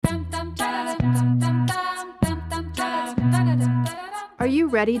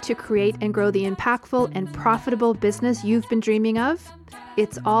ready to create and grow the impactful and profitable business you've been dreaming of?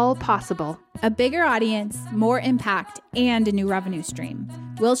 It's all possible. A bigger audience, more impact, and a new revenue stream.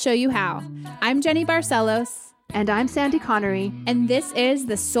 We'll show you how. I'm Jenny Barcelos. And I'm Sandy Connery. And this is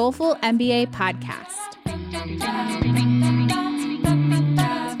the Soulful MBA Podcast.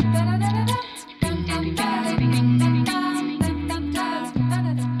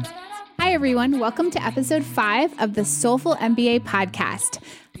 Hi, everyone. Welcome to episode 5 of the Soulful MBA Podcast.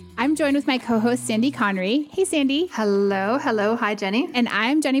 I'm joined with my co-host, Sandy Connery. Hey, Sandy. Hello. Hi, Jenny. And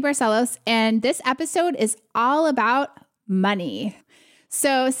I'm Jenny Barcelos. And this episode is all about money.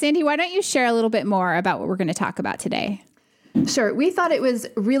 So, Sandy, why don't you share a little bit more about what we're going to talk about today? Sure. We thought it was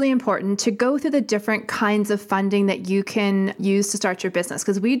really important to go through the different kinds of funding that you can use to start your business,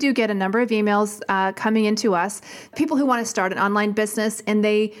 because we do get a number of emails coming into us, people who want to start an online business, and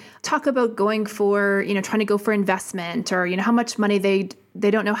they talk about going for, trying to go for investment, or, how much money they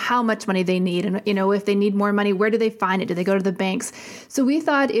don't know how much money they need. And, if they need more money, where do they find it? Do they go to the banks? So we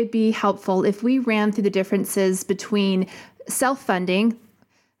thought it'd be helpful if we ran through the differences between self-funding,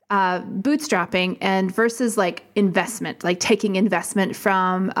 bootstrapping, and versus like investment, like taking investment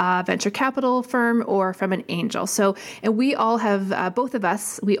from a venture capital firm or from an angel. So, and we all have, both of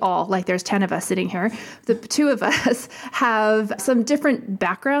us, like there's 10 of us sitting here, the two of us have some different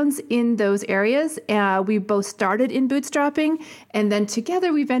backgrounds in those areas. We both started in bootstrapping, and then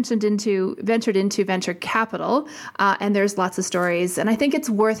together we ventured into venture capital. And there's lots of stories. And I think it's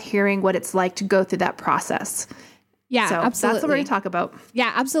worth hearing what it's like to go through that process. Yeah, so absolutely. That's what we're going to talk about.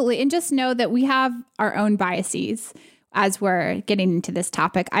 Yeah, absolutely. And just know that we have our own biases as we're getting into this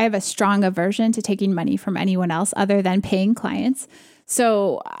topic. I have a strong aversion to taking money from anyone else other than paying clients.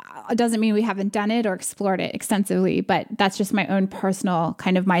 So it doesn't mean we haven't done it or explored it extensively, but that's just my own personal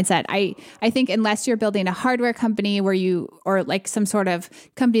kind of mindset. I think unless you're building a hardware company or like some sort of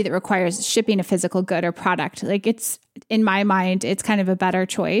company that requires shipping a physical good or product, like it's, in my mind, it's kind of a better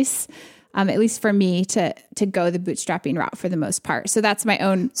choice. At least for me, to go the bootstrapping route for the most part. So that's my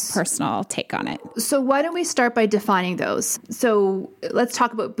own personal take on it. So why don't we start by defining those? So let's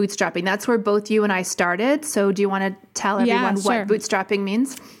talk about bootstrapping. That's where both you and I started. So do you want to tell everyone what bootstrapping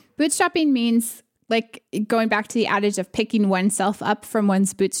means? Bootstrapping means like going back to the adage of picking oneself up from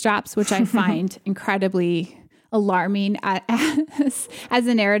one's bootstraps, which I find incredibly alarming as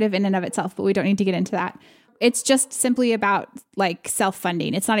a narrative in and of itself, but we don't need to get into that. It's just simply about like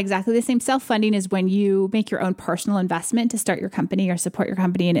self-funding. It's not exactly the same. Self-funding is when you make your own personal investment to start your company or support your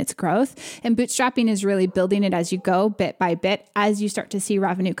company in its growth. And bootstrapping is really building it as you go, bit by bit. As you start to see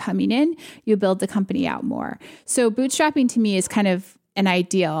revenue coming in, you build the company out more. So bootstrapping to me is kind of an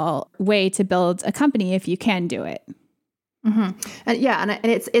ideal way to build a company if you can do it. Mm-hmm. And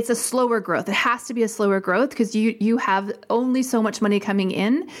it's a slower growth. It has to be a slower growth because you have only so much money coming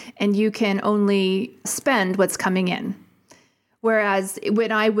in, and you can only spend what's coming in. Whereas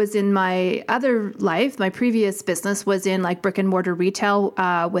when I was in my other life, my previous business was in like brick and mortar retail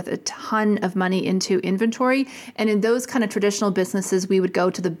with a ton of money into inventory. And in those kind of traditional businesses, we would go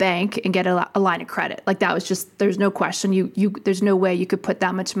to the bank and get a line of credit. Like that was just, there's no question. There's no way you could put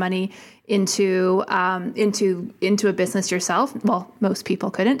that much money into a business yourself. Well, most people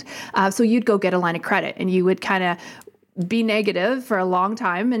couldn't. So you'd go get a line of credit, and you would kind of be negative for a long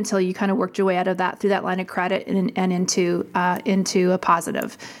time until you kind of worked your way out of that through that line of credit and into a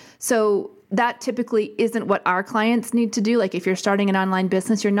positive. So that typically isn't what our clients need to do. Like if you're starting an online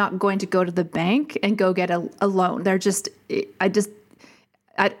business, you're not going to go to the bank and go get a loan.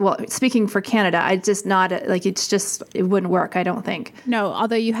 Speaking for Canada, it wouldn't work, I don't think. No,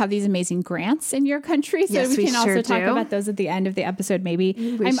 although you have these amazing grants in your country. So yes, we can also talk about those at the end of the episode,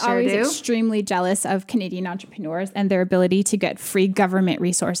 maybe. I'm always extremely jealous of Canadian entrepreneurs and their ability to get free government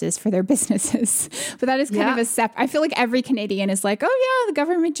resources for their businesses. But that is kind of a step. I feel like every Canadian is like, oh yeah, the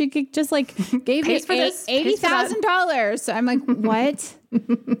government just like gave me $80,000. So I'm like, what?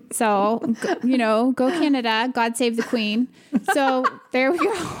 So, go Canada, God save the Queen. So there we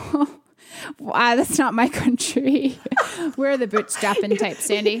go. Wow, that's not my country. We're the bootstrapping type,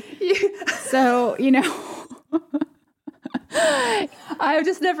 Sandy. So, I've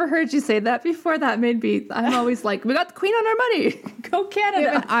just never heard you say that before. That made me, I'm always like, we got the Queen on our money. Go Canada. We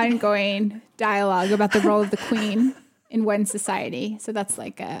have an ongoing dialogue about the role of the Queen in one society. So that's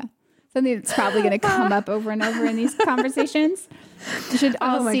like Something that's probably going to come up over and over in these conversations. You should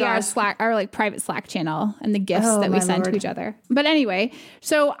all see our Slack, our like private Slack channel and the gifts that we send to each other. But anyway,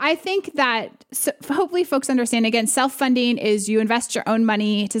 so I think that hopefully folks understand, again, self-funding is you invest your own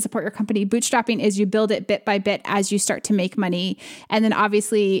money to support your company. Bootstrapping is you build it bit by bit as you start to make money. And then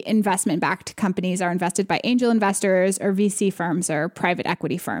obviously investment-backed companies are invested by angel investors or VC firms or private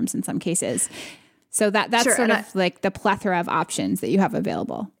equity firms in some cases. So that's sure, sort of like the plethora of options that you have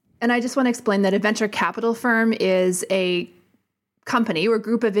available. And I just want to explain that a venture capital firm is a company or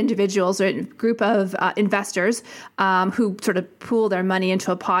group of individuals or a group of investors who sort of pool their money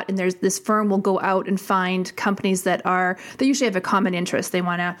into a pot. And this firm will go out and find companies they usually have a common interest. They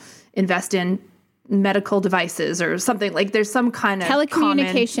want to invest in medical devices or something, like there's some kind of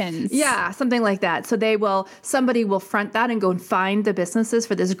telecommunications. Something like that. So somebody will front that and go and find the businesses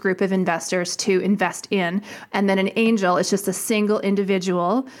for this group of investors to invest in. And then an angel is just a single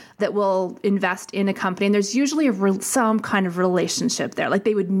individual that will invest in a company. And there's usually some kind of relationship there. Like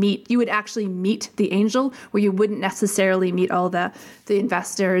you would actually meet the angel where you wouldn't necessarily meet all the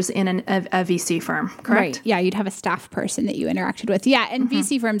investors in a VC firm, correct? Right. Yeah. You'd have a staff person that you interacted with. Yeah. And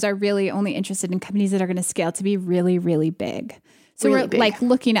VC firms are really only interested in companies that are going to scale to be really, really big. So really we're like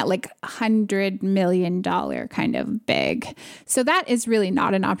looking at like $100 million kind of big. So that is really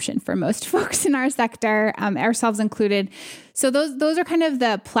not an option for most folks in our sector, ourselves included. So those are kind of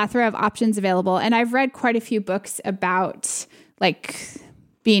the plethora of options available. And I've read quite a few books about like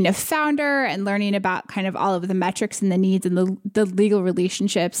being a founder and learning about kind of all of the metrics and the needs and the legal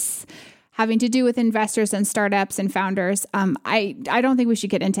relationships having to do with investors and startups and founders. I don't think we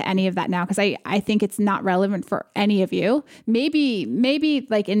should get into any of that now because I think it's not relevant for any of you. Maybe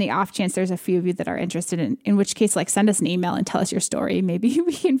like in the off chance there's a few of you that are interested in which case like send us an email and tell us your story. Maybe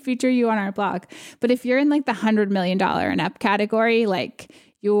we can feature you on our blog. But if you're in like the $100 million and up category, like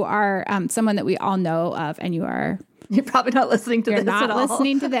you are someone that we all know of and you're probably not listening to this at all. You're not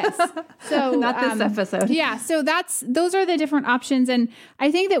listening to this. So not this episode. Yeah. So those are the different options. And I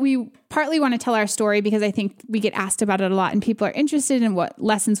think that we partly want to tell our story because I think we get asked about it a lot and people are interested in what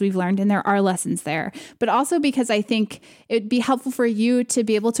lessons we've learned. And there are lessons there, but also because I think it'd be helpful for you to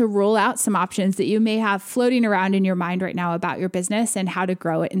be able to roll out some options that you may have floating around in your mind right now about your business and how to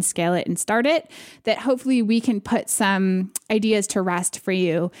grow it and scale it and start it, that hopefully we can put some ideas to rest for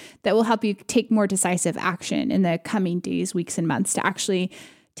you that will help you take more decisive action in the coming days, weeks, and months to actually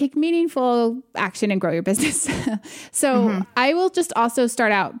take meaningful action and grow your business. So I will just also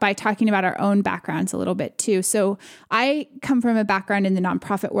start out by talking about our own backgrounds a little bit too. So I come from a background in the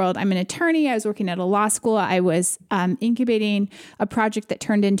nonprofit world. I'm an attorney. I was working at a law school. I was incubating a project that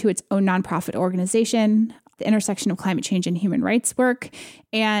turned into its own nonprofit organization, the intersection of climate change and human rights work.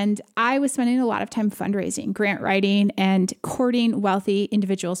 And I was spending a lot of time fundraising, grant writing, and courting wealthy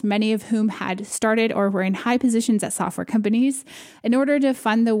individuals, many of whom had started or were in high positions at software companies in order to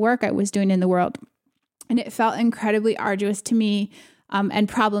fund the work I was doing in the world. And it felt incredibly arduous to me and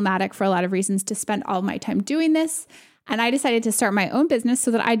problematic for a lot of reasons to spend all of my time doing this. And I decided to start my own business so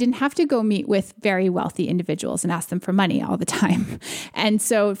that I didn't have to go meet with very wealthy individuals and ask them for money all the time. And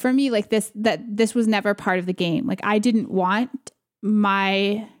so for me, like this was never part of the game. Like I didn't want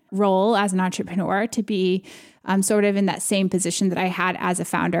my role as an entrepreneur to be sort of in that same position that I had as a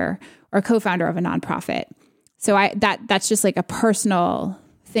founder or co-founder of a nonprofit. So that's just like a personal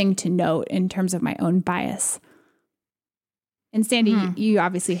thing to note in terms of my own bias. And Sandy, you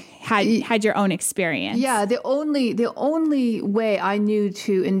obviously had your own experience. Yeah, the only way I knew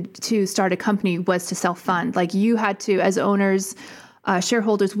to start a company was to self-fund. Like you had to, as owners,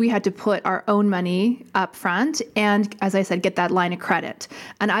 shareholders, we had to put our own money up front and, as I said, get that line of credit.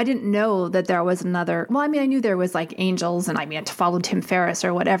 And I didn't know that there was another. Well, I mean, I knew there was like angels, and I mean, to follow Tim Ferriss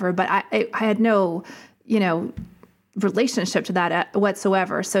or whatever, but I had no, relationship to that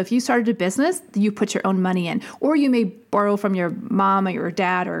whatsoever. So if you started a business, you put your own money in, or you may borrow from your mom or your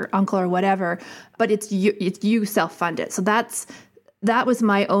dad or uncle or whatever, but it's you self-fund it. So that was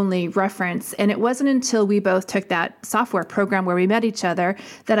my only reference. And it wasn't until we both took that software program where we met each other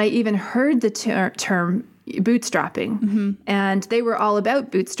that I even heard the term bootstrapping. And they were all about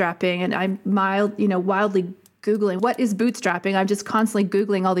bootstrapping. And I'm wildly Googling, what is bootstrapping? I'm just constantly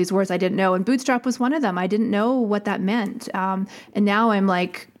Googling all these words I didn't know. And bootstrap was one of them. I didn't know what that meant. And now I'm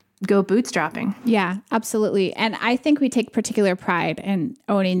like, go bootstrapping. Yeah, absolutely. And I think we take particular pride in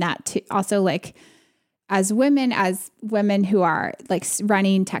owning that too. Also, like as women who are like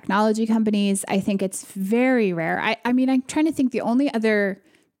running technology companies, I think it's very rare. I mean, I'm trying to think the only other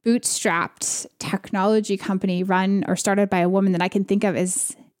bootstrapped technology company run or started by a woman that I can think of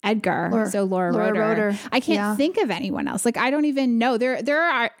is Edgar. Laura Roeder. Roeder. I can't think of anyone else. Like, I don't even know. There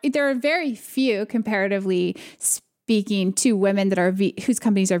are very few comparatively speaking to women that are whose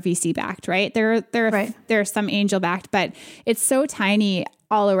companies are VC backed, right? There are some angel backed, but it's so tiny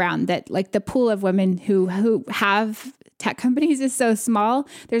all around that like the pool of women who have tech companies is so small.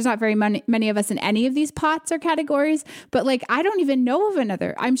 There's not very many of us in any of these pots or categories, but like, I don't even know of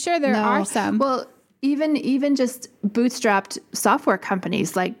another. I'm sure there are some. Well, even just bootstrapped software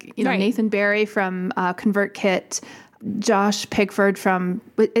companies like, Nathan Barry from ConvertKit, Josh Pigford from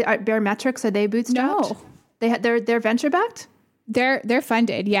Baremetrics, are they bootstrapped? No. They're venture backed? They're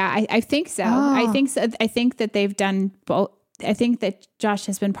funded. Yeah, I think so. Oh. I think so. I think that they've done both. I think that Josh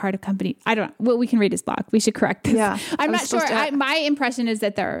has been part of company. I don't know. Well, we can read his blog. We should correct this. Yeah, I'm not sure. My impression is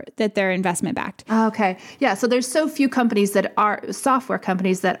that they're investment backed. Okay. Yeah. So there's so few companies that are software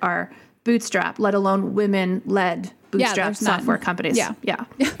companies that are bootstrap, let alone women-led bootstrap software companies. Yeah.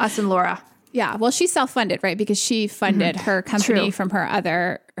 Us and Laura. Yeah. Well, she's self-funded, right? Because she funded her company from her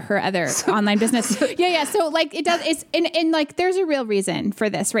other online business. Yeah. So like it's like, there's a real reason for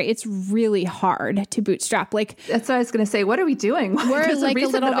this, right? It's really hard to bootstrap. Like, that's what I was going to say. What are we doing? We're like a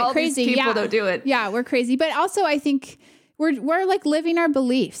little bit crazy. People don't do it. Yeah. We're crazy. But also I think we're like living our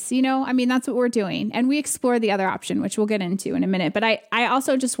beliefs, I mean, that's what we're doing. And we explore the other option, which we'll get into in a minute. But I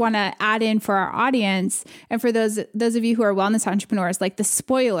also just want to add in for our audience and for those of you who are wellness entrepreneurs, like the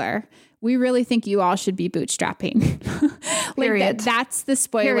spoiler, we really think you all should be bootstrapping. Like that's the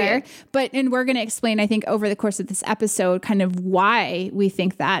spoiler. And we're going to explain, I think, over the course of this episode, kind of why we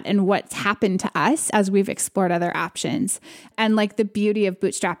think that and what's happened to us as we've explored other options. And like the beauty of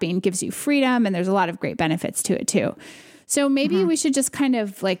bootstrapping gives you freedom, and there's a lot of great benefits to it too. So maybe we should just kind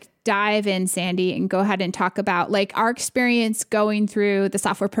of like dive in, Sandy, and go ahead and talk about like our experience going through the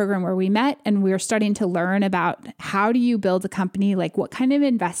software program where we met, and we were starting to learn about how do you build a company? Like, what kind of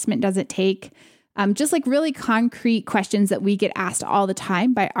investment does it take? Just like really concrete questions that we get asked all the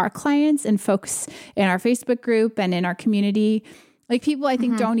time by our clients and folks in our Facebook group and in our community. Like, people, I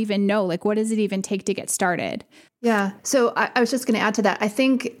think, don't even know, like, what does it even take to get started? Yeah. So I was just going to add to that. I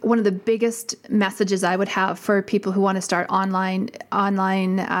think one of the biggest messages I would have for people who want to start online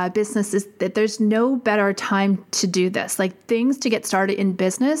business is that there's no better time to do this. Like, things to get started in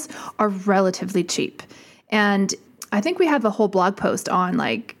business are relatively cheap. And I think we have a whole blog post on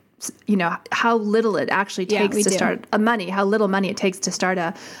like, how little it actually takes to start how little money it takes to start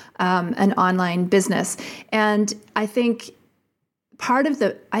an online business. And I think part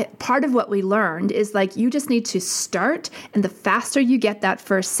of what we learned is like, you just need to start, and the faster you get that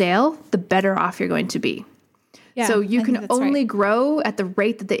first sale, the better off you're going to be. Yeah, so you can only grow at the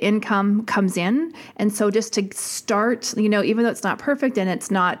rate that the income comes in. And so just to start, even though it's not perfect and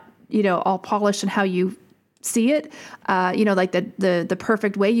it's not, all polished in how you see it, like the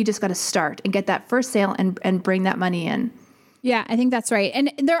perfect way, you just got to start and get that first sale and bring that money in. Yeah, I think that's right.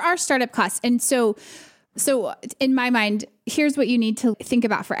 And there are startup costs. And so in my mind, here's what you need to think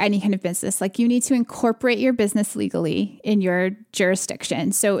about for any kind of business. Like, you need to incorporate your business legally in your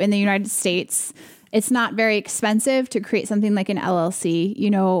jurisdiction. So in the United States, it's not very expensive to create something like an LLC.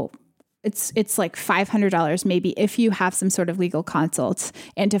 It's like $500 maybe if you have some sort of legal consult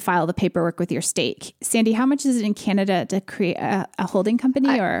and to file the paperwork with your state. Sandy, how much is it in Canada to create a holding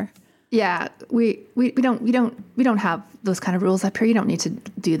company? Yeah, we don't have those kind of rules up here. You don't need to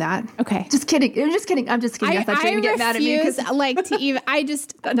do that. Okay. Just kidding. I'm just kidding. I thought you were going to get mad at me.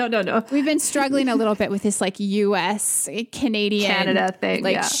 No. We've been struggling a little bit with this like US, Canada thing.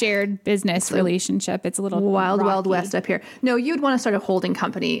 Like shared business relationship. It's a little wild west up here. No, you'd want to start a holding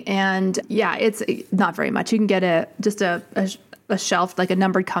company. And yeah, it's not very much. You can get a shelf, like a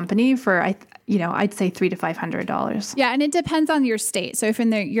numbered company for, I'd say $300 to $500. Yeah. And it depends on your state. So if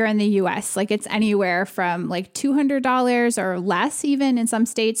you're in the US, like it's anywhere from like $200 or less, even in some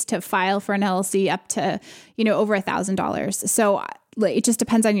states, to file for an LLC up to, over $1,000. So it just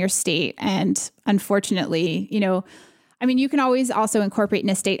depends on your state. And unfortunately, you can always also incorporate an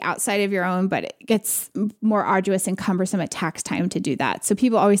estate outside of your own, but it gets more arduous and cumbersome at tax time to do that. So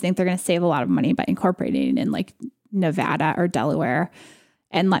people always think they're going to save a lot of money by incorporating in like Nevada or Delaware.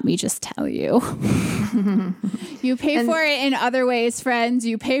 And let me just tell you, you pay for it in other ways, friends.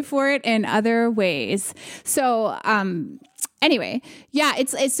 You pay for it in other ways. So, anyway, yeah,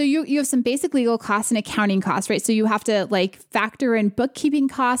 it's so you have some basic legal costs and accounting costs, right? So you have to like factor in bookkeeping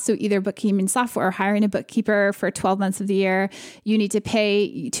costs. So either bookkeeping software or hiring a bookkeeper for 12 months of the year. You need to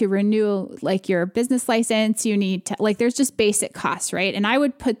pay to renew like your business license. You need to there's just basic costs, right? And I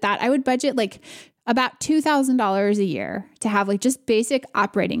would budget like about $2,000 a year to have like just basic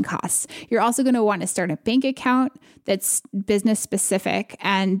operating costs. You're also going to want to start a bank account that's business specific.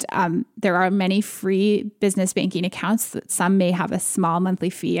 And there are many free business banking accounts that some may have a small monthly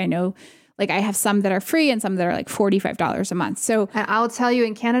fee. I know like I have some that are free and some that are like $45 a month. So I'll tell you,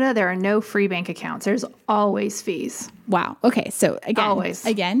 in Canada, there are no free bank accounts. There's always fees. Wow. Okay. So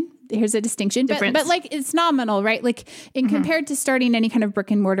again, here's a distinction, but like it's nominal, right? Like in compared to starting any kind of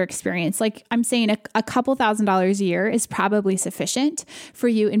brick and mortar experience, like I'm saying a couple $1,000s a year is probably sufficient for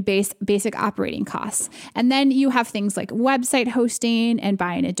you in basic operating costs. And then you have things like website hosting and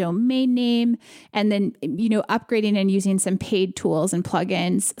buying a domain name, and then, upgrading and using some paid tools and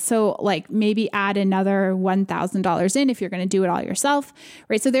plugins. So like maybe add another $1,000 in if you're going to do it all yourself,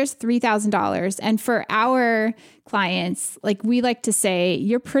 right? So there's $3,000. And for our clients, like we like to say,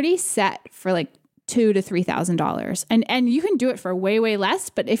 you're pretty set for like $2,000 to $3,000, and you can do it for way, way less.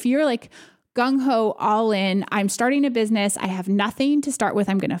 But if you're like gung ho, all in, I'm starting a business, I have nothing to start with.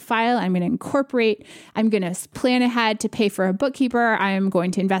 I'm going to file, I'm going to incorporate, I'm going to plan ahead to pay for a bookkeeper. I'm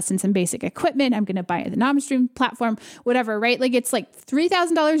going to invest in some basic equipment. I'm going to buy the NomStream platform, whatever, right? Like it's like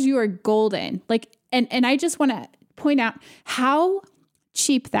 $3,000, you are golden. Like, and I just want to point out how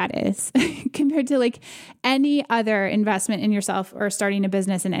cheap that is compared to like any other investment in yourself or starting a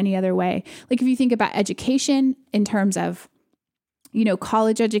business in any other way. Like if you think about education in terms of,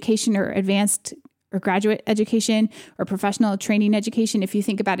 college education or advanced or graduate education or professional training education, if you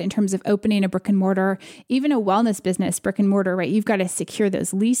think about it in terms of opening a brick and mortar, even a wellness business, brick and mortar, right? You've got to secure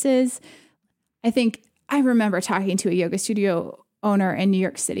those leases. I remember talking to a yoga studio owner in New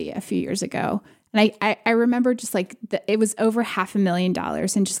York City a few years ago. And I remember just like it was over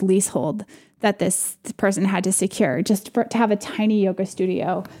 $500,000 in just leasehold that this person had to secure just to have a tiny yoga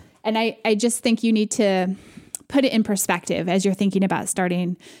studio. And I just think you need to put it in perspective as you're thinking about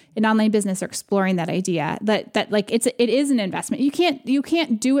starting an online business or exploring that idea that like it is an investment. You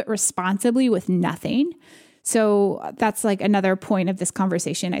can't do it responsibly with nothing. So that's like another point of this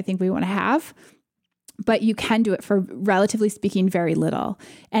conversation I think we want to have. But you can do it for, relatively speaking, very little.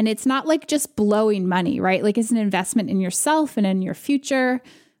 And it's not like just blowing money, right? Like it's an investment in yourself and in your future.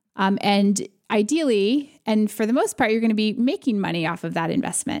 And ideally, and for the most part, you're going to be making money off of that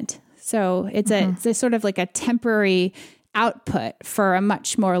investment. So it's a sort of like a temporary output for a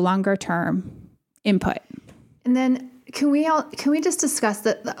much more longer term input. And then can we just discuss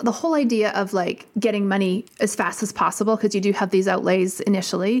the whole idea of like getting money as fast as possible, because you do have these outlays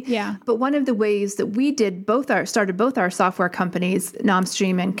initially. Yeah. But one of the ways that we did started both our software companies,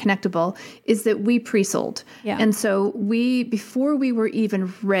 NomStream and Connectable, is that we pre-sold. Yeah. And so before we were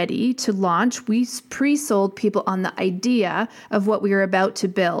even ready to launch, we pre-sold people on the idea of what we were about to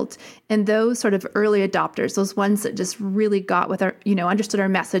build. And those sort of early adopters, those ones that just really got with our, understood our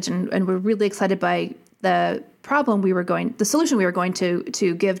message and were really excited by the solution we were going to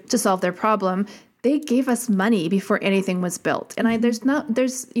give to solve their problem, they gave us money before anything was built. And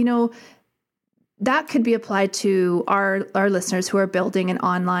that could be applied to our listeners who are building an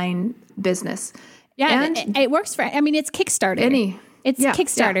online business. Yeah, and it works it's Kickstarter.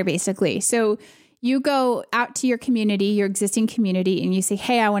 Kickstarter basically. So you go out to your community, your existing community, and you say,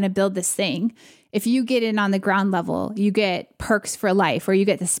 hey, I want to build this thing. If you get in on the ground level, you get perks for life, or you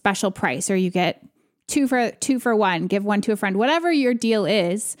get the special price, or you get two for one, give one to a friend, whatever your deal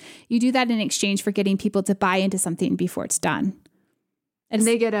is, you do that in exchange for getting people to buy into something before it's done. And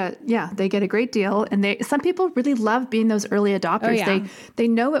they get a great deal. And some people really love being those early adopters. Oh, yeah. They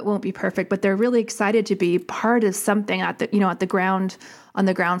know it won't be perfect, but they're really excited to be part of something on the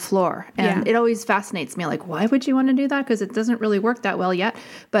ground floor. And it always fascinates me. Like, why would you want to do that? Because it doesn't really work that well yet,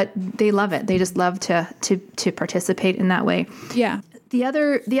 but they love it. They just love to participate in that way. Yeah. The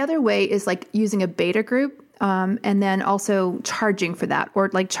other way is like using a beta group, and then also charging for that, or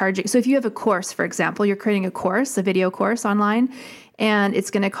like charging. So if you have a course, for example, you're creating a video course online, and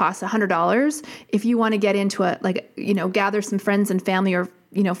it's going to cost $100. If you want to get into gather some friends and family or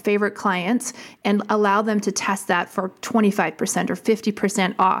favorite clients and allow them to test that for 25% or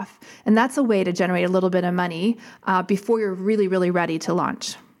 50% off, and that's a way to generate a little bit of money before you're really, really ready to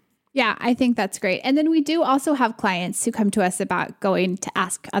launch. Yeah, I think that's great. And then we do also have clients who come to us about going to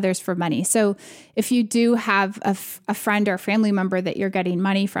ask others for money. So if you do have a friend or family member that you're getting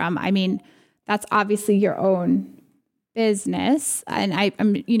money from, that's obviously your own business. And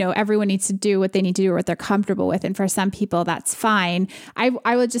everyone needs to do what they need to do or what they're comfortable with. And for some people, that's fine.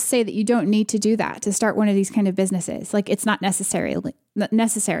 I would just say that you don't need to do that to start one of these kind of businesses. Like it's not necessary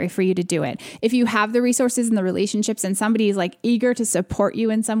for you to do it. If you have the resources and the relationships and somebody is like eager to support you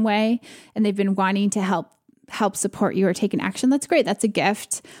in some way, and they've been wanting to help help support you or take an action, that's great. That's a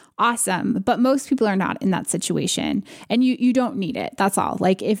gift. Awesome. But most people are not in that situation, and you don't need it. That's all.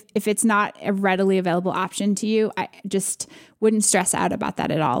 Like if it's not a readily available option to you, I just wouldn't stress out about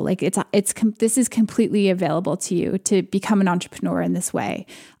that at all. Like this is completely available to you to become an entrepreneur in this way.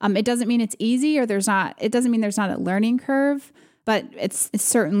 It doesn't mean it's easy or it doesn't mean there's not a learning curve, but it's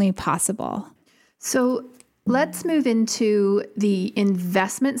certainly possible. So let's move into the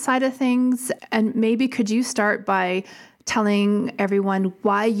investment side of things. And maybe could you start by telling everyone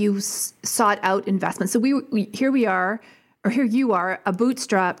why you sought out investment? So here you are, a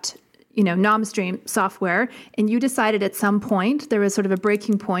bootstrapped, NomStream software, and you decided at some point, there was sort of a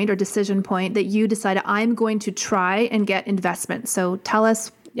breaking point or decision point that you decided, I'm going to try and get investment. So tell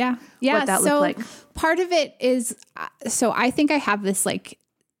us what that looked like. Part of it is, I think I have this like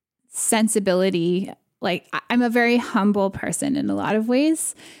sensibility. Like I'm a very humble person in a lot of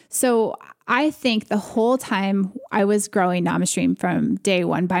ways. So I think the whole time I was growing NomStream from day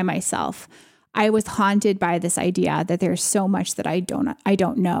one by myself, I was haunted by this idea that there's so much that I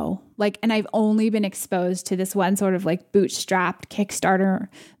don't know. Like, and I've only been exposed to this one sort of like bootstrapped Kickstarter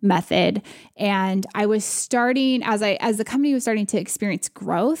method. And I was starting as the company was starting to experience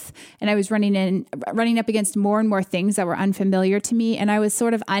growth, and I was running up against more and more things that were unfamiliar to me. And I was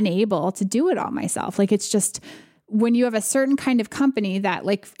sort of unable to do it all myself. Like, it's just, when you have a certain kind of company that,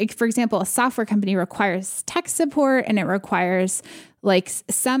 like, for example, a software company requires tech support, and it requires like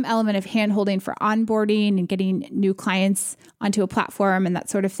some element of handholding for onboarding and getting new clients onto a platform and that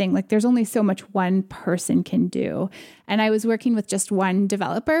sort of thing. Like, there's only so much one person can do. And I was working with just one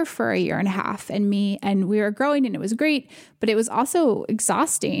developer for a year and a half, and we were growing, and it was great, but it was also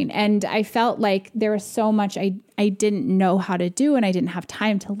exhausting. And I felt like there was so much I didn't know how to do, and I didn't have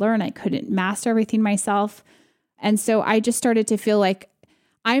time to learn. I couldn't master everything myself. And so I just started to feel like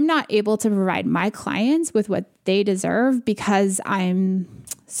I'm not able to provide my clients with what they deserve because I'm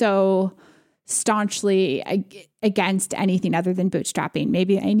so staunchly against anything other than bootstrapping.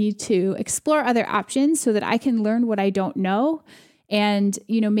 Maybe I need to explore other options so that I can learn what I don't know. And,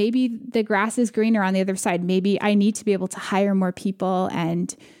 maybe the grass is greener on the other side. Maybe I need to be able to hire more people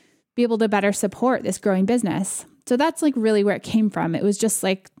and be able to better support this growing business. So that's like really where it came from. It was just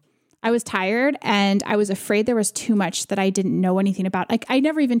like, I was tired, and I was afraid there was too much that I didn't know anything about. Like, I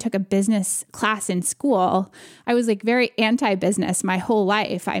never even took a business class in school. I was like very anti-business my whole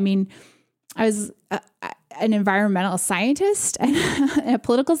life. I mean, I was an environmental scientist and a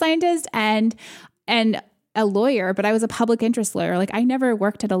political scientist and a lawyer, but I was a public interest lawyer. Like, I never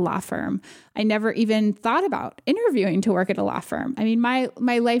worked at a law firm. I never even thought about interviewing to work at a law firm. I mean, my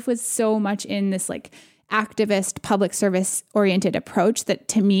life was so much in this like activist, public service oriented approach that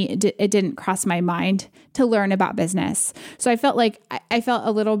to me, it didn't cross my mind to learn about business. So I felt like I felt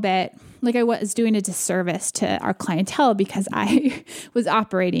a little bit like I was doing a disservice to our clientele because I was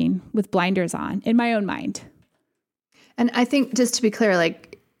operating with blinders on in my own mind. And I think, just to be clear,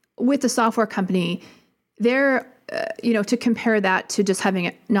 like with the software company, they're, to compare that to just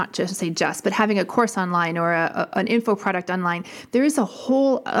having but having a course online or an info product online, there is a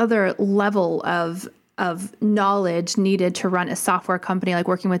whole other level of knowledge needed to run a software company, like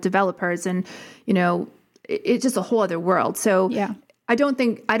working with developers, and it's just a whole other world. So yeah. I don't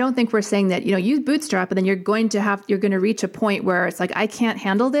think we're saying that use Bootstrap and then you're going to reach a point where it's like, I can't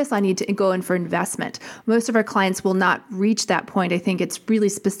handle this, I need to go in for investment. Most of our clients will not reach that point. I think it's really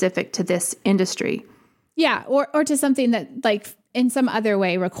specific to this industry. Yeah, or to something that like in some other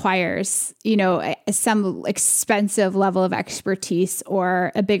way requires, some expensive level of expertise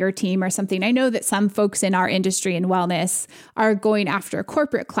or a bigger team or something. I know that some folks in our industry in wellness are going after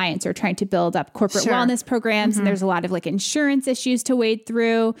corporate clients or trying to build up corporate wellness programs. Mm-hmm. And there's a lot of like insurance issues to wade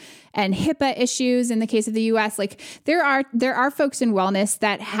through and HIPAA issues in the case of the US. Like there are folks in wellness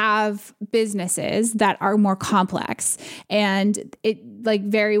that have businesses that are more complex, and it like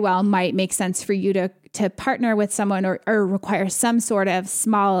very well might make sense for you to partner with someone or require some sort of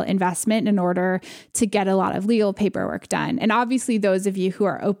small investment in order to get a lot of legal paperwork done. And obviously those of you who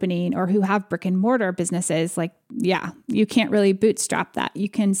are opening or who have brick and mortar businesses, like, yeah, you can't really bootstrap that. You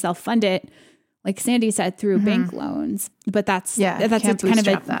can self-fund it, like Sandy said, through bank loans, but that's kind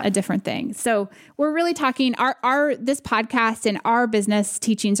of a different thing. So we're really talking this podcast and our business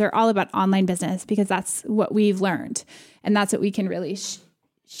teachings are all about online business because that's what we've learned. And that's what we can really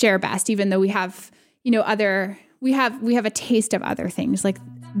share best, even though we have, we have a taste of other things. Like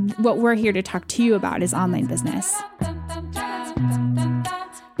what we're here to talk to you about is online business.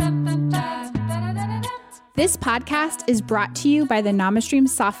 This podcast is brought to you by the NomStream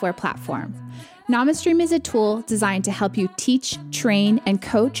software platform. NomStream is a tool designed to help you teach, train, and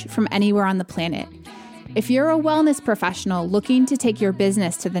coach from anywhere on the planet. If you're a wellness professional looking to take your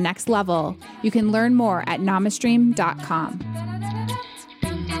business to the next level, you can learn more at namastream.com.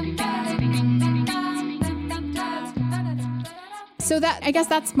 So I guess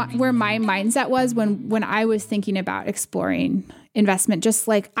that's where my mindset was when I was thinking about exploring investment. Just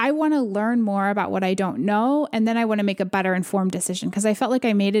like, I want to learn more about what I don't know, and then I want to make a better informed decision, because I felt like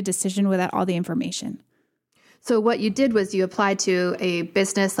I made a decision without all the information. So what you did was you applied to a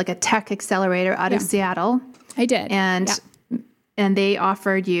business, like a tech accelerator out of Seattle. I did. And they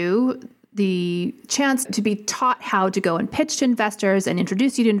offered you the chance to be taught how to go and pitch to investors and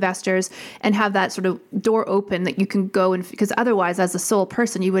introduce you to investors and have that sort of door open that you can go and, because otherwise as a sole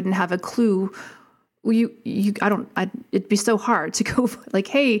person, you wouldn't have a clue. It'd be so hard to go like,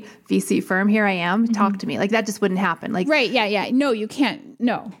 hey, VC firm, here I am, talk to me. Like, that just wouldn't happen. Like, right. Yeah. No, you can't.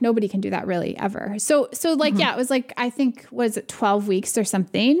 No, nobody can do that really ever. So like, it was like, I think, was it 12 weeks or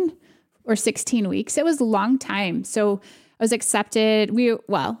something, or 16 weeks? It was a long time. So I was accepted.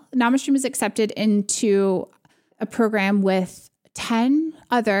 NamaStream was accepted into a program with 10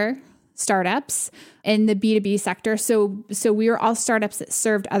 other startups in the B2B sector. So we were all startups that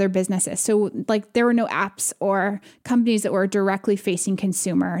served other businesses. So like, there were no apps or companies that were directly facing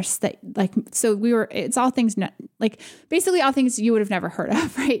consumers it's all things, basically all things you would have never heard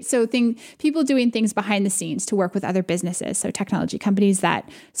of, right? So people doing things behind the scenes to work with other businesses. So technology companies that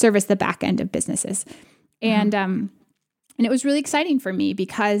service the back end of businesses. And it was really exciting for me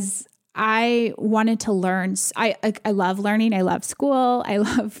because I wanted to learn. I love learning. I love school. I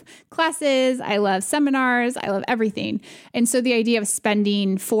love classes. I love seminars. I love everything. And so the idea of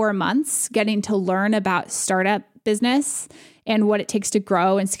spending 4 months getting to learn about startup business and what it takes to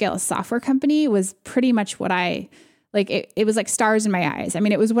grow and scale a software company was pretty much what it was like stars in my eyes. I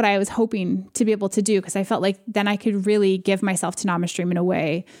mean, it was what I was hoping to be able to do, because I felt like then I could really give myself to NamaStream in a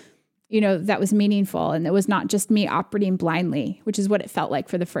way that was meaningful. And it was not just me operating blindly, which is what it felt like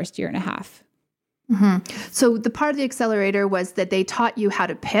for the first year and a half. Mm-hmm. So the part of the accelerator was that they taught you how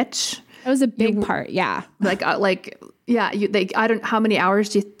to pitch. That was a big part. Yeah. How many hours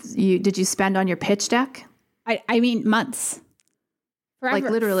did you spend on your pitch deck? I mean, months. Forever.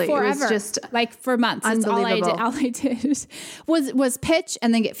 Like literally, forever. It was just like for months. Unbelievable. All I did was pitch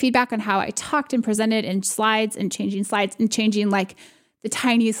and then get feedback on how I talked and presented in slides and changing like the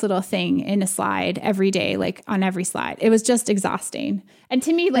tiniest little thing in a slide every day, like on every slide. It was just exhausting. And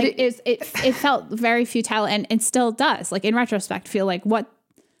to me, like it felt very futile, and still does, like in retrospect, feel like what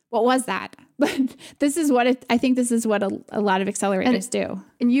was that? But this is what I think this is what a lot of accelerators do.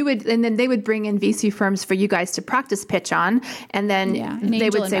 And then they would bring in VC firms for you guys to practice pitch on. And then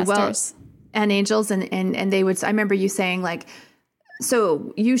they would say, investors. And angels. And they would, I remember you saying like,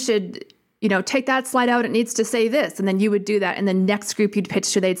 so you should, take that slide out. It needs to say this. And then you would do that. And the next group you'd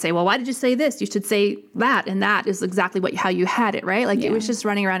pitch to, they'd say, well, why did you say this? You should say that. And that is exactly how you had it, right? Like it was just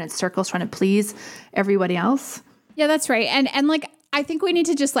running around in circles trying to please everybody else. Yeah, that's right. And like, I think we need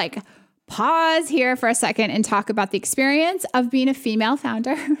to just like pause here for a second and talk about the experience of being a female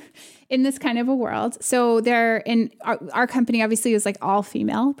founder in this kind of a world. So in our company obviously is like all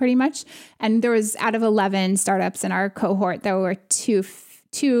female pretty much. And there was, out of 11 startups in our cohort, there were two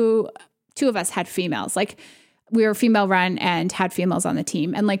of us had females. Like we were female run and had females on the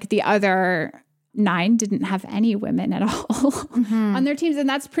team. And like the other 9 didn't have any women at all on their teams. And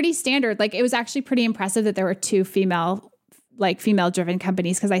that's pretty standard. Like it was actually pretty impressive that there were 2 female driven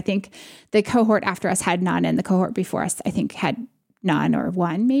companies. Cause I think the cohort after us had none, and the cohort before us, I think, had none or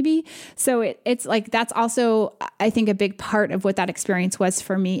one maybe. So it's like, that's also, I think, a big part of what that experience was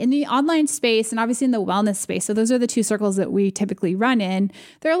for me in the online space and obviously in the wellness space. So those are the 2 circles that we typically run in.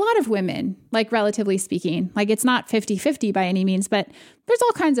 There are a lot of women, like relatively speaking, like it's not 50-50 by any means, but there's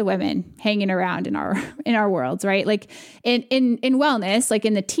all kinds of women hanging around in our worlds, right? Like in wellness, like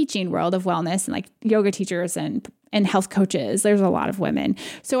in the teaching world of wellness, and like yoga teachers and health coaches, there's a lot of women.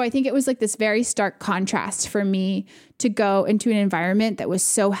 So I think it was like this very stark contrast for me to go into an environment that was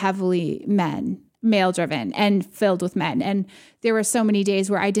so heavily male driven and filled with men. And there were so many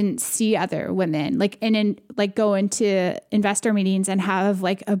days where I didn't see other women, go into investor meetings and have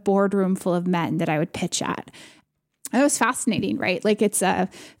like a boardroom full of men that I would pitch at. It was fascinating, right? Like it's a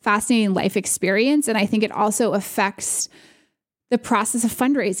fascinating life experience. And I think it also affects the process of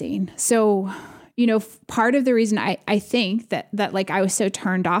fundraising. So, part of the reason I think that like I was so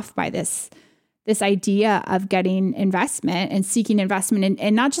turned off by this idea of getting investment and seeking investment,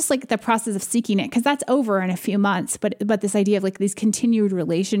 and not just like the process of seeking it, because that's over in a few months, but this idea of like these continued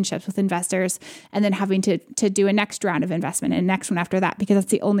relationships with investors, and then having to do a next round of investment and next one after that, because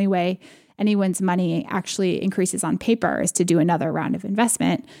that's the only way anyone's money actually increases on paper is to do another round of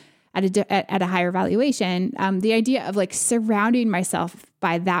investment. at a higher valuation. The idea of like surrounding myself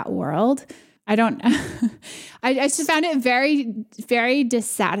by that world, I just found it very, very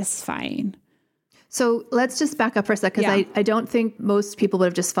dissatisfying. So let's just back up for a second, because I don't think most people would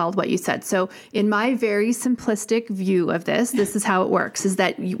have just followed what you said. So in my very simplistic view of this is how it works, is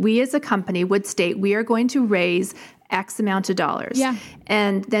that we as a company would state we are going to raise X amount of dollars. Yeah.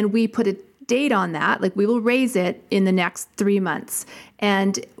 And then we put a date on that, like we will raise it in the next 3 months.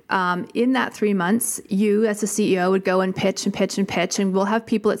 And in that 3 months, you as a CEO would go and pitch and pitch and pitch, and we'll have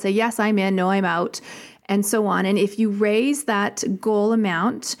people that say, yes, I'm in, no, I'm out, and so on. And if you raise that goal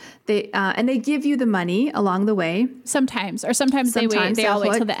amount, they give you the money along the way. Sometimes they wait. They all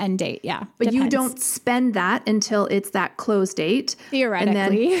wait till the end date. Yeah, but depends. You don't spend that until it's that close date.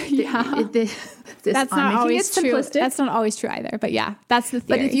 Theoretically, and then that's not always true. That's not always true either. But yeah, that's the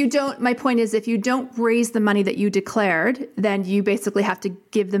theory. But if you don't, my point is, if you don't raise the money that you declared, then you basically have to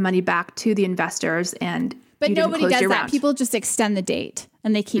give the money back to the investors. But nobody does that. People just extend the date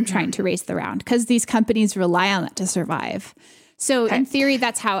and they keep trying to raise the round because these companies rely on that to survive. So in theory,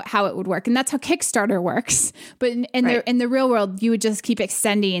 that's how it would work. And that's how Kickstarter works. But in the real world, you would just keep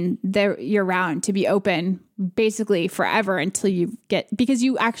extending your round to be open basically forever until you get, because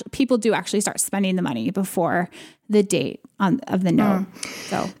people do actually start spending the money before the date of the note.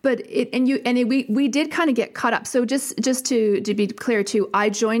 So, but we did kind of get caught up. So just to be clear too, I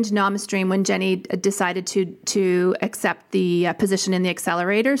joined NamaStream when Jenny decided to accept the position in the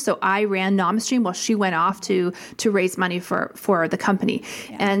accelerator. So I ran NamaStream while she went off to raise money for the company,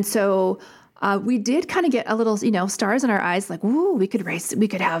 and so. We did kind of get a little, stars in our eyes, like, ooh, we could have,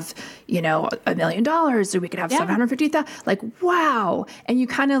 $1 million, or we could have 750,000, like, wow. And you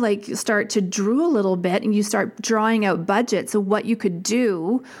kind of like start to drool a little bit and you start drawing out budgets of what you could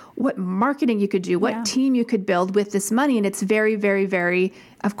do, what marketing you could do, what team you could build with this money. And it's very, very, very,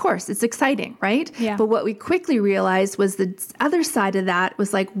 of course, it's exciting, right? Yeah. But what we quickly realized was the other side of that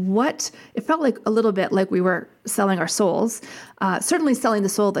was like, it felt like a little bit like we were selling our souls, certainly selling the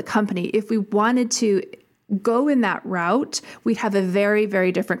soul of the company. If we wanted to go in that route, we'd have a very,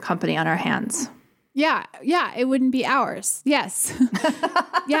 very different company on our hands. Yeah, it wouldn't be ours. Yes.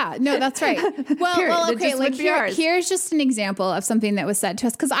 Yeah, no, that's right. Well, okay, like here's just an example of something that was said to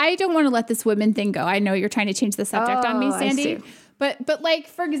us, because I don't want to let this women thing go. I know you're trying to change the subject on me, Sandy. But like,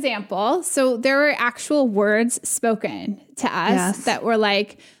 for example, so there were actual words spoken to us that were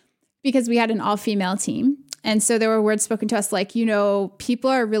like, because we had an all-female team. And so there were words spoken to us like, people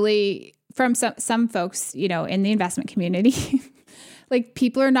are really, from some folks, in the investment community, like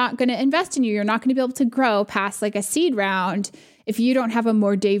people are not going to invest in you. You're not going to be able to grow past like a seed round if you don't have a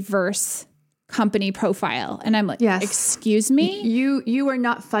more diverse company profile. And I'm like, excuse me? You are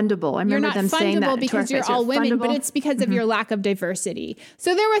not fundable. I remember them saying that. You're not fundable because you're all women, but it's because of your lack of diversity.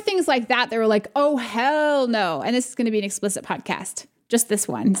 So there were things like that. They were like, oh, hell no. And this is going to be an explicit podcast. Just this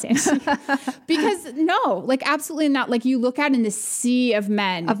one, Sandy. Because no, like absolutely not. Like you look out in the sea of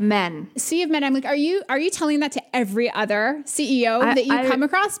men. Sea of men. I'm like, are you telling that to every other CEO that you come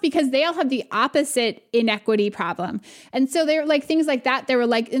across? Because they all have the opposite inequity problem. And so they're like things like that. They were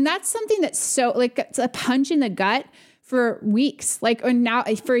like, and that's something that's so like it's a punch in the gut for weeks, like, or now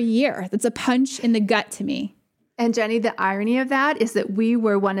for a year. That's a punch in the gut to me. And Jenny, the irony of that is that we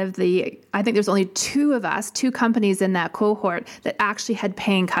were one of I think there's only two companies in that cohort that actually had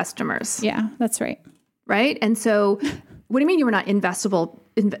paying customers. Yeah, that's right. Right. And so what do you mean you were not investable?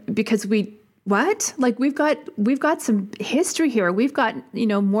 Because what? Like we've got some history here. We've got,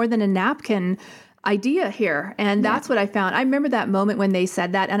 more than a napkin idea here. And that's what I found. I remember that moment when they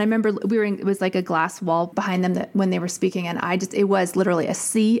said that. And I remember it was like a glass wall behind them when they were speaking. And it was literally a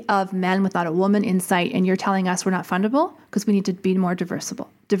sea of men without a woman in sight. And you're telling us we're not fundable because we need to be more diverse.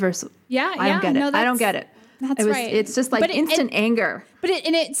 Yeah. I don't get it. I don't get it. That's right. It's just like instant anger. But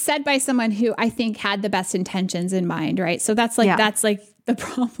it's said by someone who I think had the best intentions in mind, right? So that's like the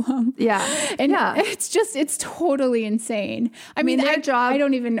problem. Yeah. And it's totally insane. I mean, their job, I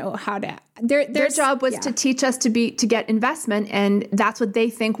don't even know how to, their job was to teach us to get investment. And that's what they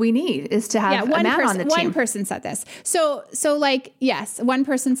think we need is to have a man on the team. One person said this. So like, yes, one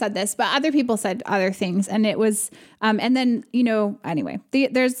person said this, but other people said other things. And it was, and then, anyway,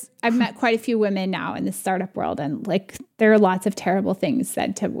 I've met quite a few women now in the startup world, and like, there are lots of terrible things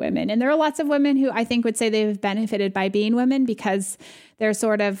said to women. And there are lots of women who I think would say they've benefited by being women because they're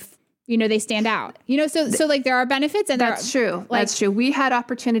sort of, they stand out, so like there are benefits and that's true. Like, that's true. We had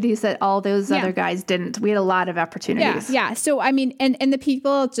opportunities that all those other guys didn't. We had a lot of opportunities. Yeah. So, I mean, and the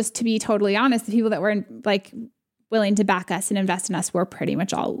people, just to be totally honest, the people that were willing to back us and invest in us were pretty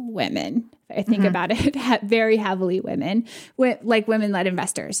much all women. I think about it, very heavily women, like women-led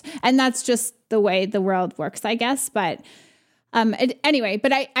investors. And that's just the way the world works, I guess. But anyway,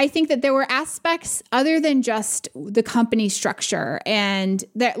 but I think that there were aspects other than just the company structure, and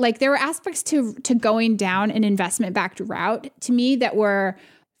that like there were aspects to going down an investment-backed route to me that were,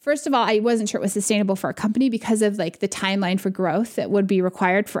 first of all, I wasn't sure it was sustainable for a company because of like the timeline for growth that would be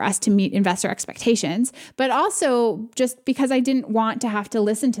required for us to meet investor expectations, but also just because I didn't want to have to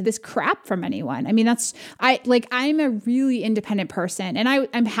listen to this crap from anyone. I mean, I'm a really independent person, and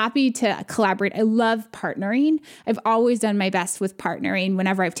I'm happy to collaborate. I love partnering. I've always done my best with partnering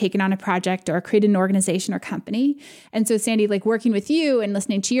whenever I've taken on a project or created an organization or company. And so Sandy, like working with you and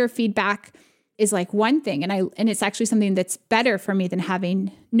listening to your feedback is like one thing. And it's actually something that's better for me than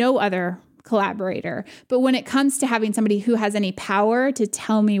having no other collaborator. But when it comes to having somebody who has any power to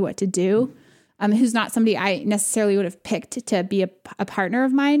tell me what to do, who's not somebody I necessarily would have picked to be a partner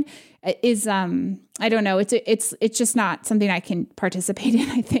of mine, is I don't know. It's just not something I can participate in.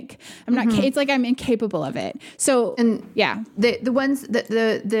 I think I'm not. It's like I'm incapable of it. So yeah, the ones that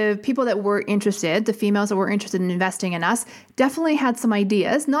the people that were interested, the females that were interested in investing in us, definitely had some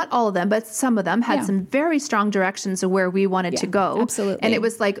ideas. Not all of them, but some of them had some very strong directions of where we wanted to go. Absolutely. And it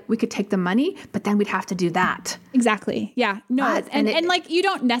was like we could take the money, but then we'd have to do that. Exactly. Yeah. No. And like you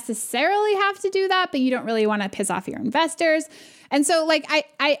don't necessarily have to do that, but you don't really want to piss off your investors. And so like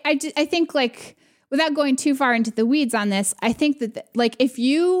I think like, without going too far into the weeds on this, I think that like if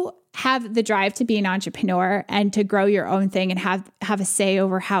you have the drive to be an entrepreneur and to grow your own thing and have a say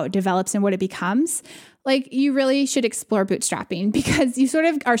over how it develops and what it becomes, like you really should explore bootstrapping, because you sort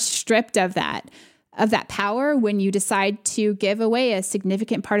of are stripped of that power when you decide to give away a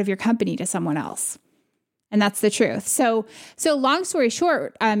significant part of your company to someone else. And that's the truth. So long story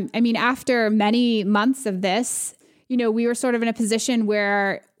short, I mean, after many months of this, you know, we were sort of in a position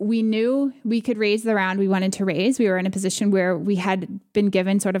where we knew we could raise the round we wanted to raise. We were in a position where we had been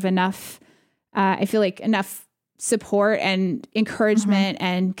given sort of enough, I feel like enough support and encouragement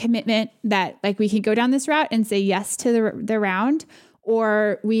and commitment that like we could go down this route and say yes to the round,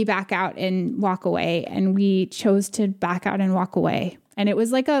 or we back out and walk away. And we chose to back out and walk away. And it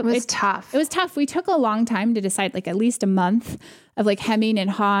was like it was tough. It was tough. We took a long time to decide, like at least a month of like hemming and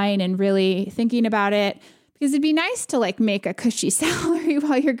hawing and really thinking about it. Because it'd be nice to like make a cushy salary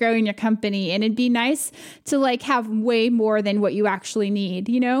while you're growing your company. And it'd be nice to like have way more than what you actually need,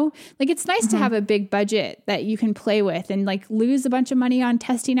 you know? Like it's nice to have a big budget that you can play with and like lose a bunch of money on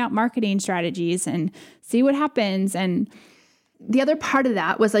testing out marketing strategies and see what happens. And the other part of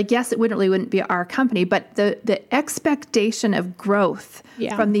that was like, yes, it wouldn't be our company, but the expectation of growth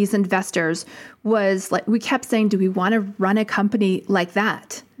from these investors was like, we kept saying, do we want to run a company like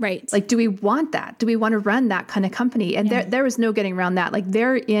that? Right. Like, do we want that? Do we want to run that kind of company? And there was no getting around that. Like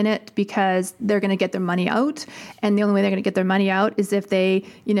they're in it because they're going to get their money out. And the only way they're going to get their money out is if they,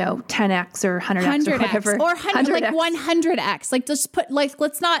 10X or 100X or whatever. Or 100X. Like just put like,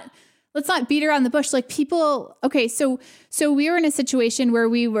 let's not beat around the bush. Like people, okay, so we were in a situation where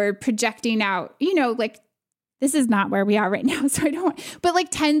we were projecting out, like this is not where we are right now. So but like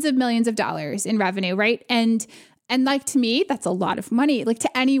tens of millions of dollars in revenue, right? And like to me, that's a lot of money. Like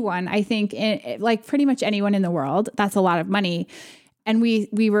to anyone, I think, like pretty much anyone in the world, that's a lot of money. And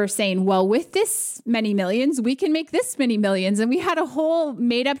we were saying, well, with this many millions, we can make this many millions. And we had a whole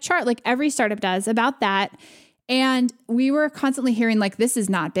made up chart, like every startup does, about that. And we were constantly hearing like, this is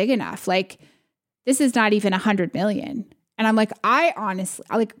not big enough. Like, this is not even 100 million. And I'm like, I honestly,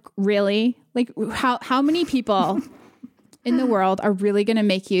 like, really? Like, how many people in the world are really going to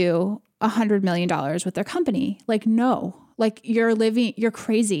make you $100 million with their company? Like, no. Like, you're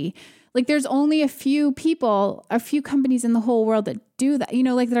crazy. Like, there's only a few companies in the whole world that do that,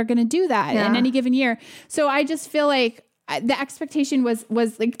 like that are going to do that in any given year. So I just feel like the expectation was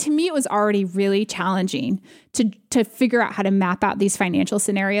like, to me, it was already really challenging to figure out how to map out these financial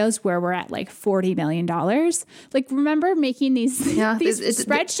scenarios where we're at like $40 million. Like, remember making these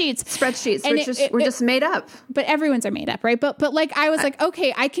spreadsheets? Spreadsheets we're just made up. But everyone's are made up, right? But like, I was like,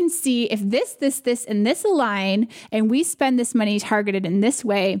 okay, I can see if this, and this align, and we spend this money targeted in this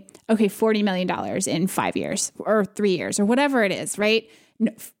way, okay, $40 million in 5 years or 3 years or whatever it is, right?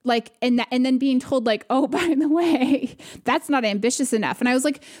 like, and then being told like, oh, by the way, that's not ambitious enough. And I was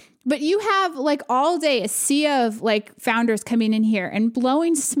like, but you have like all day a sea of like founders coming in here and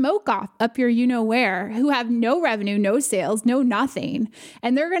blowing smoke up your where, who have no revenue, no sales, no nothing.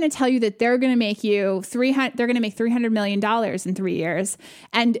 And they're going to tell you that they're going to make you $300 million in 3 years.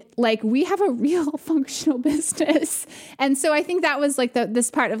 And like, we have a real functional business. And so I think that was like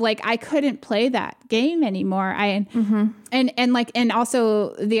this part of like, I couldn't play that game anymore. And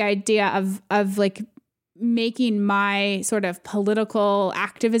also the idea of like, making my sort of political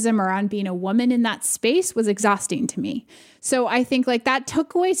activism around being a woman in that space was exhausting to me. So I think like that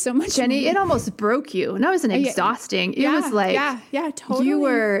took away so much. Jenny, it almost broke you. And that wasn't exhausting. It was like, totally. You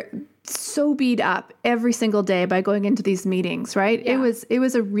were so beat up every single day by going into these meetings, right? Yeah. It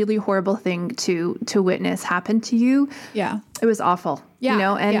was a really horrible thing to witness happen to you. Yeah. It was awful,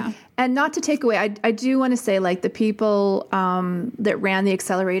 and not to take away, I do want to say like the people that ran the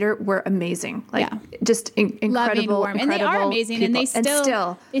accelerator were amazing. Like just incredible, loving, warm. And they are amazing people. And they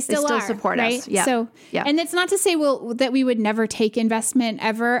still are, support right? us. Yeah. So, and it's not to say that we would never take investment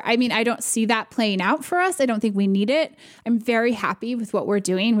ever. I mean, I don't see that playing out for us. I don't think we need it. I'm very happy with what we're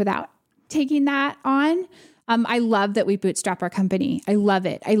doing without taking that on. I love that we bootstrap our company. I love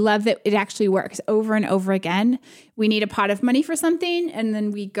it. I love that it actually works over and over again. We need a pot of money for something and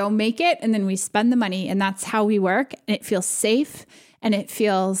then we go make it and then we spend the money and that's how we work. And it feels safe and it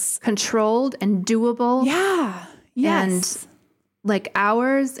feels controlled and doable. Yeah. Yes. And like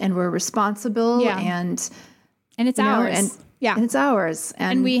ours and we're responsible and it's ours. And it's ours.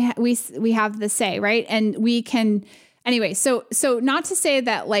 And we have the say, right? And we can. Anyway, so not to say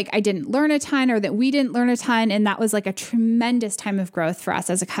that like I didn't learn a ton or that we didn't learn a ton. And that was like a tremendous time of growth for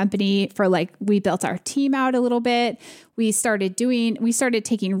us as a company. For like, we built our team out a little bit. We started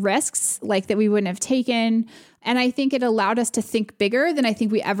taking risks like that we wouldn't have taken. And I think it allowed us to think bigger than I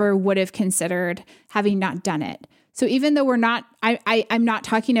think we ever would have considered having not done it. So even though I'm not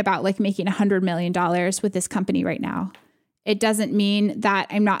talking about like making $100 million with this company right now. It doesn't mean that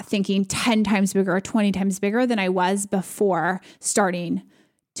I'm not thinking 10 times bigger or 20 times bigger than I was before starting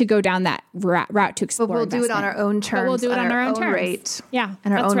to go down that route to explore. But we'll do it on our own terms. But we'll do it on our own terms. Rate. Yeah.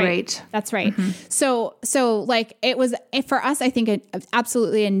 And our own rate. That's right. Mm-hmm. So like it was for us, I think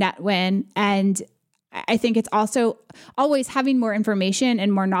absolutely a net win. And I think it's also always having more information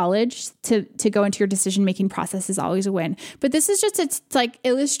and more knowledge to go into your decision-making process is always a win. But this is just to like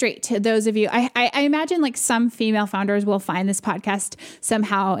illustrate to those of you, I imagine like some female founders will find this podcast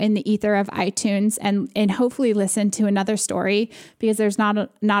somehow in the ether of iTunes and hopefully listen to another story because there's not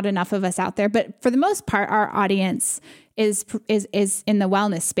enough of us out there. But for the most part, our audience is in the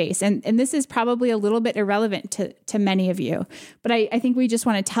wellness space. And this is probably a little bit irrelevant to many of you. But I think we just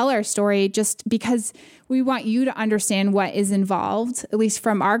want to tell our story just because we want you to understand what is involved, at least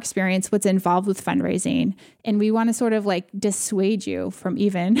from our experience, what's involved with fundraising. And we want to sort of like dissuade you from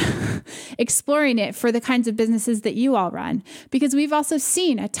even exploring it for the kinds of businesses that you all run. Because we've also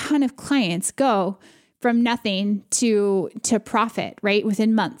seen a ton of clients go from nothing to profit, right?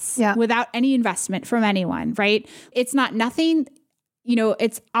 Within months, without any investment from anyone, right? It's not nothing,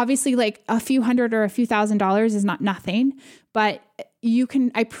 it's obviously like a few $100 or a few $1,000s is not nothing, but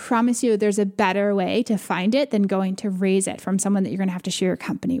I promise you there's a better way to find it than going to raise it from someone that you're going to have to share your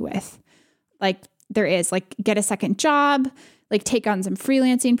company with. Like there is, like get a second job, like take on some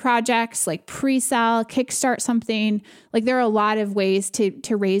freelancing projects, like pre-sell, kickstart something. Like there are a lot of ways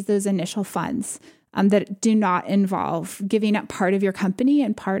to raise those initial funds. That do not involve giving up part of your company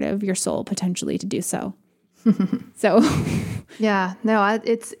and part of your soul potentially to do so. So,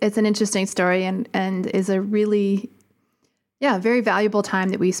 it's an interesting story and is a really, very valuable time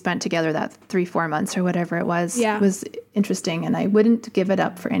that we spent together, that 3-4 months or whatever it was. Yeah. It was interesting and I wouldn't give it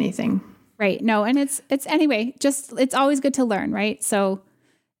up for anything. Right. No. And it's anyway, just, it's always good to learn. Right. So,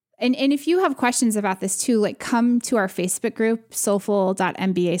 and if you have questions about this too, like come to our Facebook group,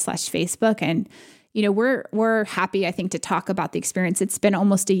 soulful.mba/Facebook. And we're happy, I think, to talk about the experience. It's been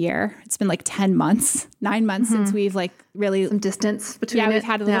almost a year. It's been like 9 months since we've like really some distance between. Yeah, we've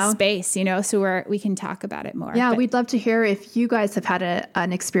had a little space, so we can talk about it more. Yeah, we'd love to hear if you guys have had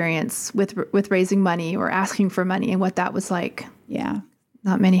an experience with raising money or asking for money and what that was like. Yeah,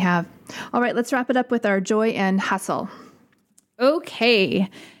 not many have. All right, let's wrap it up with our joy and hustle. Okay,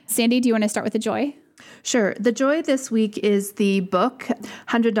 Sandy, do you want to start with the joy? Sure. The joy this week is the book,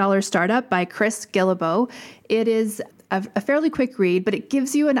 $100 Startup by Chris Guillebeau. It is a fairly quick read, but it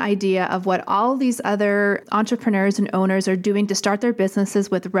gives you an idea of what all these other entrepreneurs and owners are doing to start their businesses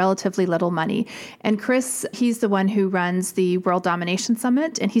with relatively little money. And Chris, he's the one who runs the World Domination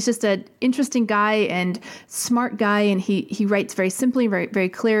Summit, and he's just an interesting guy and smart guy, and he writes very simply, very, very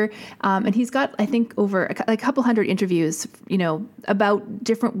clear. And he's got, I think, over a couple hundred interviews, about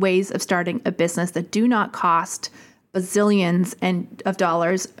different ways of starting a business that do not cost bazillions of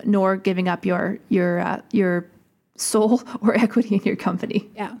dollars, nor giving up your soul or equity in your company.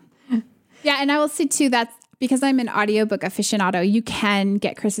 Yeah. Yeah. And I will say too, that's because I'm an audiobook aficionado, you can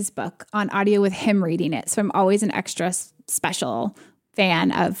get Chris's book on audio with him reading it. So I'm always an extra special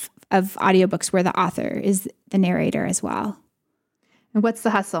fan of audiobooks where the author is the narrator as well. And what's the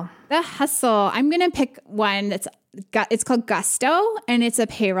hustle? The hustle. I'm going to pick one it's called Gusto, and it's a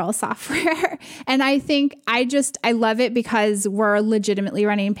payroll software. And I think I love it because we're legitimately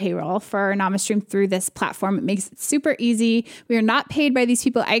running payroll for NamaStream through this platform. It makes it super easy. We are not paid by these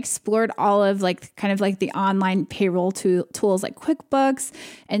people. I explored all of the online payroll tools like QuickBooks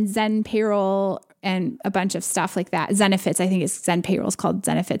and Zen Payroll and a bunch of stuff like that. Zenefits, I think it's Zen Payroll is called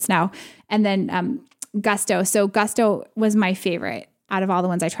Zenefits now. And then Gusto. So Gusto was my favorite out of all the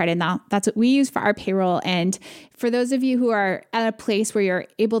ones I tried. And now that's what we use for our payroll. And for those of you who are at a place where you're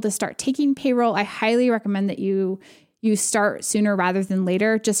able to start taking payroll, I highly recommend that you start sooner rather than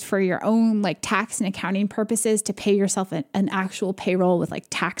later, just for your own tax and accounting purposes. To pay yourself an actual payroll with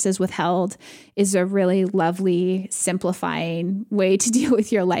taxes withheld is a really lovely, simplifying way to deal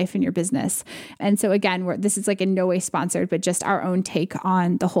with your life and your business. And so again, this is in no way sponsored, but just our own take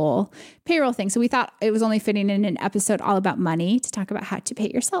on the whole payroll thing. So we thought it was only fitting in an episode all about money to talk about how to pay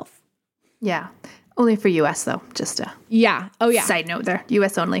it yourself. Yeah. Only for US though, just a side note there.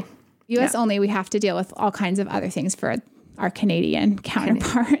 US only. US only. We have to deal with all kinds of other things for our Canadian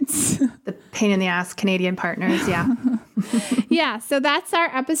counterparts. The pain in the ass Canadian partners. Yeah. Yeah. So that's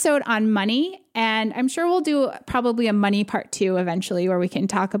our episode on money. And I'm sure we'll do probably a money part 2 eventually, where we can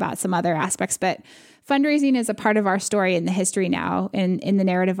talk about some other aspects. But fundraising is a part of our story in the history now, in the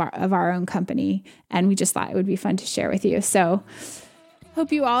narrative of our own company. And we just thought it would be fun to share with you. So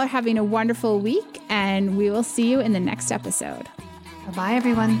hope you all are having a wonderful week, and we will see you in the next episode. Bye,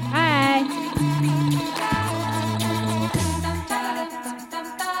 everyone. Bye.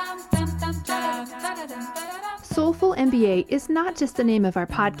 Soulful MBA is not just the name of our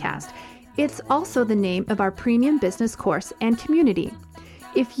podcast. It's also the name of our premium business course and community.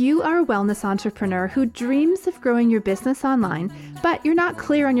 If you are a wellness entrepreneur who dreams of growing your business online, but you're not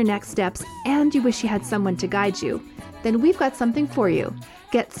clear on your next steps and you wish you had someone to guide you, then we've got something for you.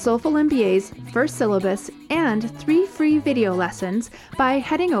 Get Soulful MBA's first syllabus and 3 free video lessons by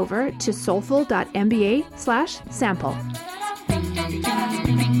heading over to soulful.mba/sample.